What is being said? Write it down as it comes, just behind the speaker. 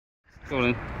Go on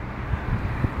then.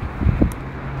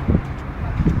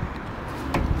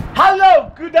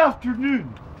 Hello, good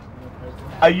afternoon.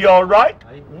 Are you alright?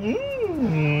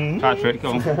 Patrick,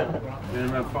 go on.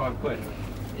 Around £5.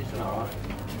 It's alright.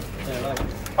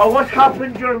 Oh, what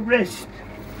happened to your wrist?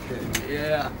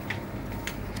 Yeah.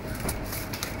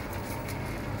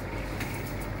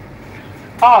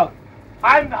 Oh,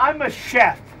 I'm a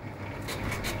chef.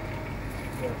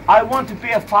 I want to be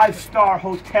a 5-star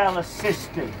hotel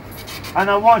assistant, and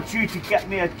I want you to get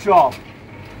me a job.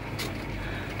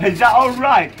 Is that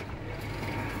alright?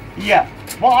 Yeah.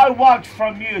 What I want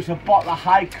from you is a bottle of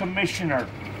High Commissioner.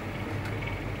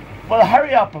 Well,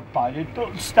 hurry up about it.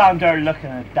 Don't stand there looking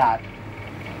at that.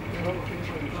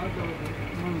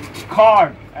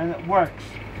 Card, and it works.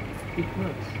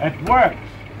 It works.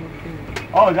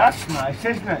 Oh, that's nice,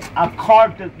 isn't it? A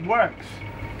card that works.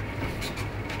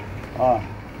 Oh,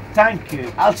 thank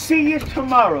you. I'll see you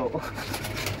tomorrow.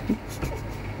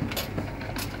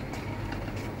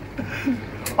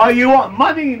 Oh, you want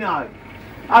money now?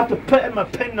 I have to put in my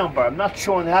PIN number. I'm not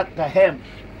showing that to him.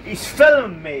 He's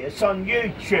filming me. It's on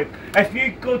YouTube. If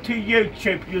you go to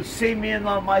YouTube, you'll see me in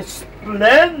all my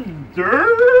splendor.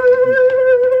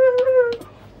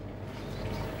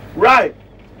 Right.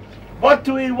 What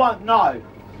do we want now?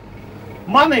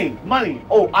 Money, money.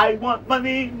 Oh, I want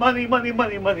money, money, money,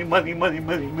 money, money, money, money,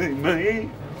 money, money,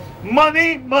 money,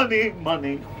 money, money,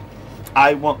 money.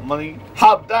 I want money.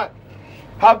 Have that.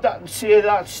 Have that and see if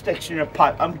that sticks in your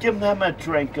pipe. I'm giving him a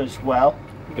drink as well.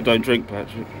 I don't drink,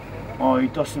 Patrick. Oh, he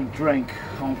doesn't drink.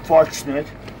 Unfortunate.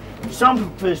 Some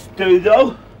of us do,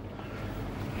 though.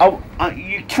 Oh,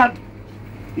 you can't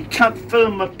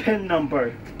film a PIN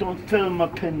number. Don't film a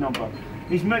PIN number.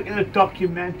 He's making a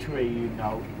documentary, you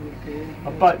know,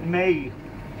 about me.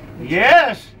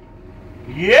 Yes,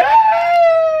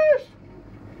 yes.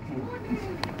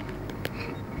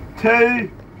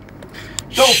 2.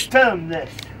 Don't film this.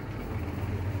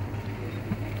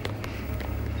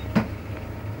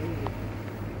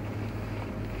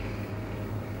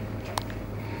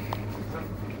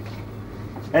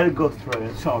 It'll go through,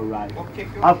 it's alright.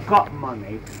 I've got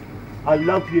money. I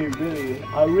love you, really.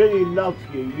 I really love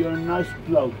you. You're a nice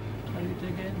bloke. Can you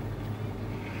take it?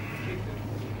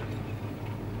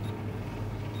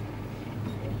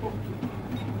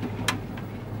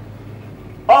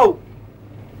 Oh!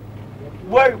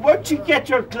 Where'd you get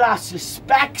your glasses?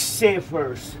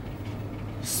 Specsavers.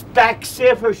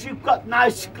 Specsavers, you've got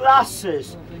nice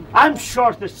glasses. I'm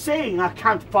short of seeing. I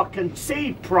can't fucking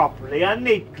see properly. I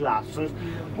need glasses.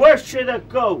 Where should I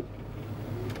go?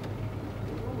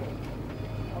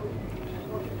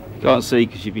 Can't see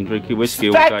because you've been drinking whiskey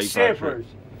all day, Patrick. Specsavers.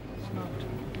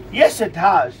 Yes, it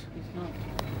has. It's not.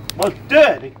 Well, do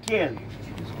it again.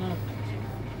 It's not.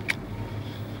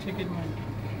 Take it, man.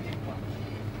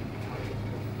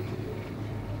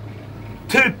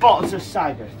 2 bottles of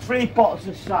cider. 3 bottles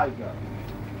of cider.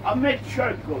 I'll make sure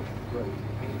it goes through.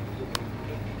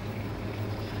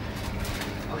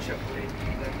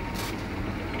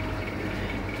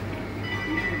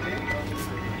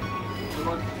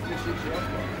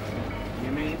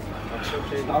 You mean?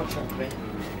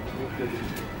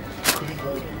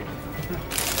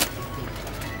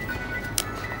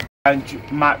 And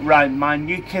man,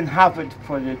 you can have it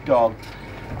for the dog.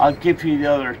 I'll give you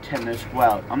the other 10 as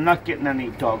well. I'm not getting any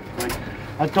dog food.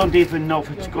 I don't even know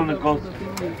if it's going to go.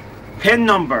 PIN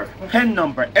number,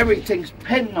 everything's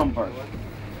PIN number.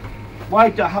 Why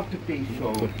do I have to be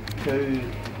so? 2, 3,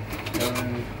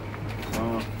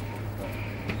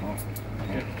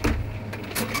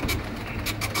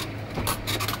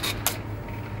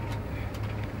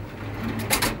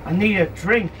 I need a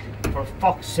drink, for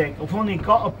fuck's sake. I've only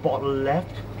got a bottle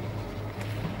left.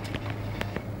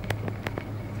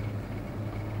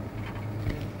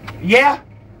 Yeah?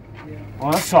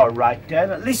 Oh, that's alright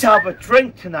then. At least I'll have a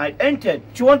drink tonight, ain't it?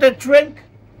 Do you want a drink?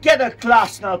 Get a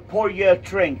glass and I'll pour you a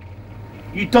drink.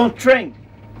 You don't drink?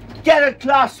 Get a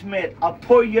glass, mate. I'll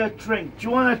pour you a drink. Do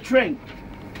you want a drink?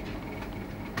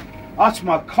 That's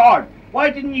my card. Why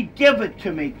didn't you give it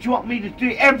to me? Do you want me to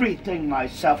do everything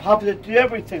myself? Have to do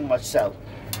everything myself.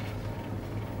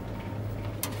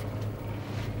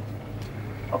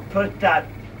 I'll put that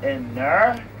in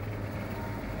there.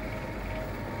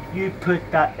 You put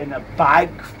that in a bag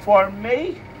for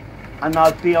me, and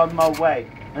I'll be on my way.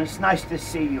 And it's nice to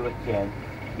see you again.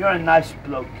 You're a nice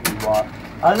bloke, you are.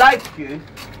 I like you.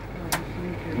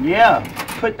 Yeah,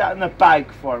 put that in a bag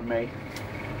for me.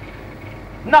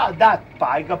 Not that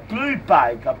bag, a blue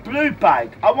bag, a blue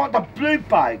bag. I want a blue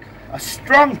bag, a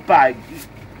strong bag.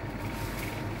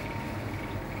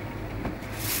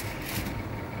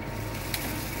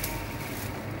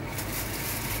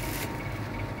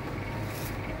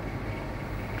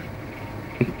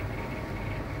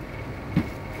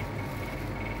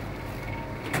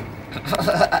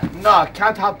 No, I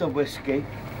can't have the whiskey.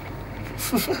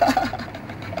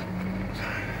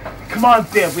 Come on,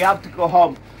 Dave, we have to go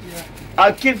home. Yeah.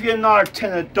 I'll give you another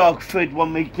tin of dog food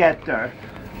when we get there.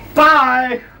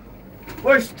 Bye!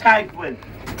 Where's Tagwin?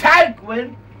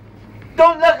 Tagwin?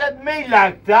 Don't look at me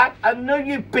like that. I know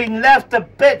you've been left a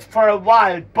bit for a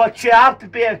while, but you have to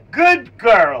be a good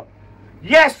girl.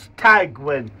 Yes,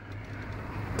 Tagwin.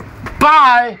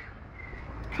 Bye!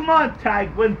 Come on,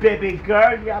 Tagwin, baby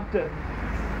girl. You have to...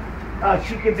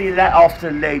 she can be let off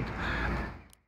the lead.